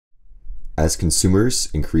As consumers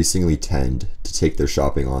increasingly tend to take their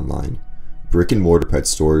shopping online, brick-and-mortar pet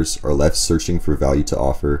stores are left searching for value to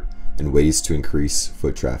offer and ways to increase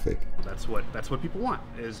foot traffic. That's what people want,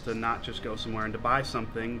 is to not just go somewhere and to buy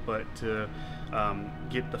something, but to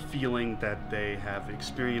get the feeling that they have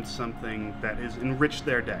experienced something that has enriched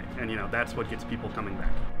their day. And that's what gets people coming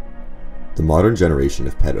back. The modern generation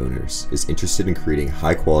of pet owners is interested in creating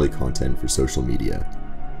high-quality content for social media.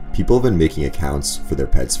 People have been making accounts for their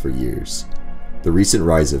pets for years. The recent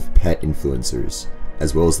rise of pet influencers,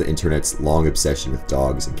 as well as the internet's long obsession with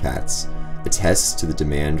dogs and cats, attests to the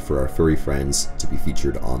demand for our furry friends to be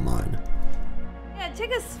featured online. Yeah,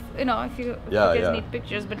 check us, if you guys need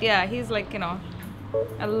pictures. But yeah, he's like,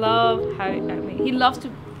 I love how, he loves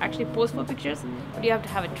to actually pose for pictures, but you have to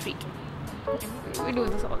have a treat. We do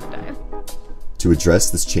this all the time. To address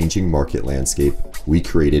this changing market landscape, we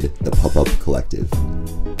created the PUP Collective.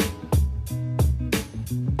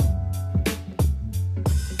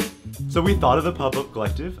 So we thought of the PUP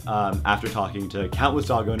Collective after talking to countless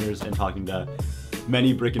dog owners and talking to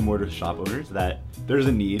many brick and mortar shop owners that there's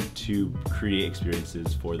a need to create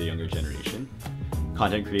experiences for the younger generation.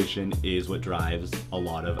 Content creation is what drives a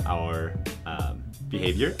lot of our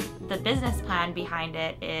behavior. The business plan behind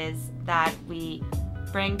it is that we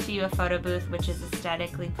bring to you a photo booth which is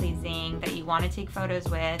aesthetically pleasing, that you want to take photos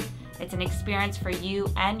with. It's an experience for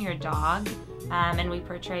you and your dog, and we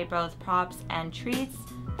portray both props and treats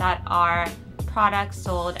that are products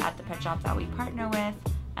sold at the pet shop that we partner with.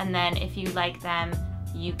 And then if you like them,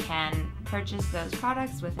 you can purchase those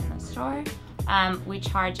products within the store. We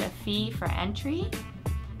charge a fee for entry.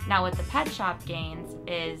 Now what the pet shop gains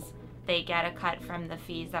is they get a cut from the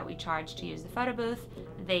fees that we charge to use the photo booth.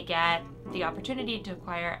 They get the opportunity to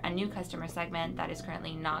acquire a new customer segment that is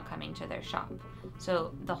currently not coming to their shop.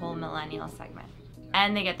 So the whole millennial segment.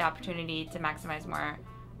 And they get the opportunity to maximize more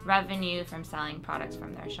revenue from selling products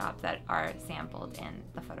from their shop that are sampled in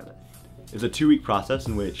the photo booth. It's a 2-week process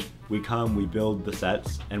in which we build the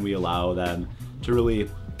sets, and we allow them to really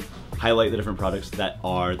highlight the different products that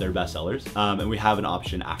are their best sellers. And we have an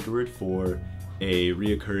option afterward for a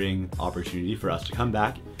reoccurring opportunity for us to come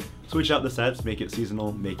back, switch out the sets, make it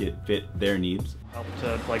seasonal, make it fit their needs. Help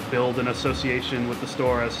to build an association with the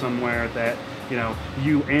store as somewhere that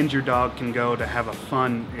you and your dog can go to have a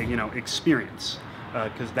fun experience,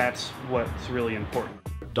 because that's what's really important.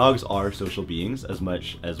 Dogs are social beings as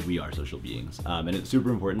much as we are social beings, and it's super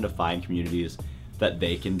important to find communities that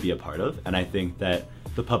they can be a part of, and I think that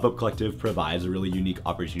the PUP Collective provides a really unique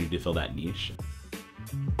opportunity to fill that niche.